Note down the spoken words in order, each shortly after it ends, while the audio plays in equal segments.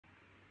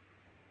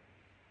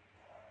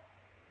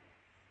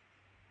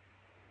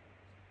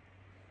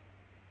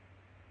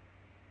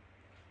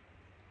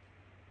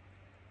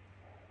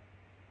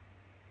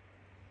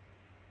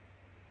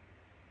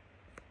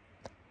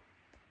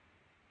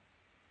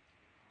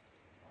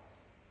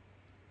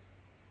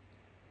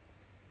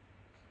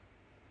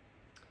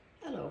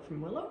Hello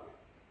from Willow.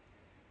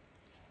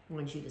 I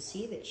want you to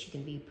see that she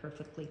can be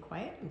perfectly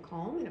quiet and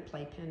calm in a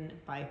playpen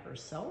by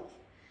herself.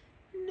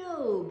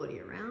 Nobody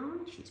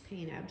around. She's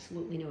paying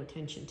absolutely no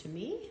attention to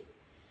me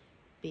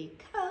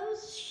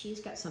because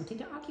she's got something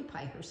to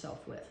occupy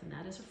herself with, and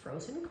that is a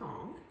frozen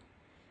Kong.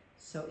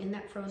 So in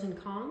that frozen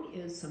Kong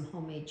is some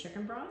homemade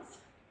chicken broth,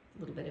 a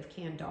little bit of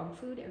canned dog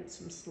food, and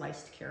some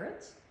sliced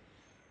carrots.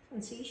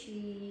 And see,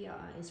 she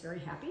is very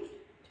happy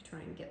to try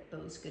and get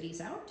those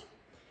goodies out.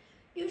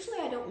 Usually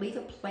I don't leave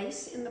a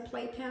place in the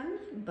playpen,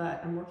 but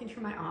I'm working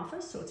through my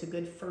office, so it's a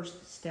good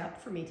first step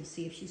for me to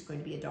see if she's going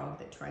to be a dog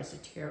that tries to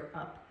tear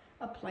up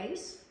a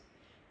place.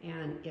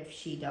 And if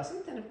she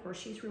doesn't, then of course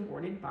she's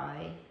rewarded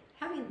by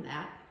having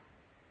that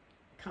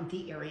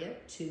comfy area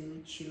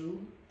to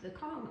chew the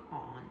Kong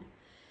on.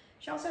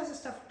 She also has a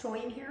stuffed toy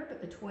in here,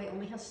 but the toy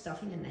only has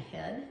stuffing in the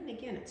head. And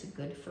again, it's a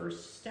good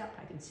first step.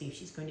 I can see if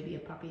she's going to be a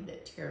puppy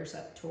that tears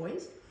up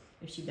toys.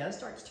 If she does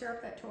start to tear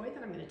up that toy,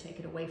 then I'm going to take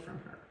it away from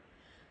her.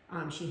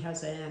 She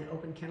has an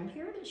open kennel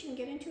here that she can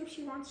get into if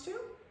she wants to.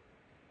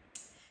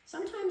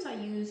 Sometimes I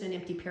use an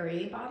empty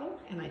Perrier bottle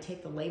and I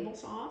take the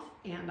labels off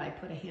and I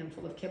put a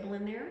handful of kibble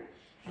in there,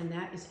 and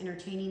that is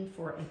entertaining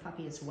for a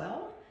puppy as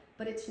well,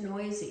 but it's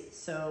noisy.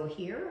 So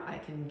here I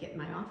can get in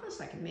my office,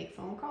 I can make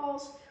phone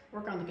calls,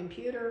 work on the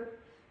computer.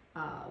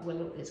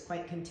 Willow is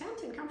quite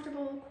content and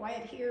comfortable,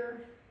 quiet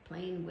here,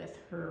 playing with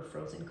her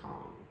frozen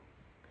Kong.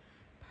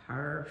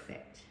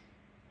 Perfect.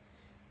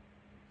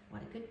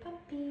 What a good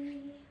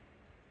puppy.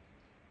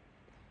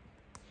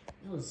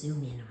 We'll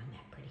zoom in on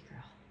that pretty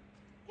girl.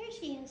 There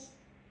she is.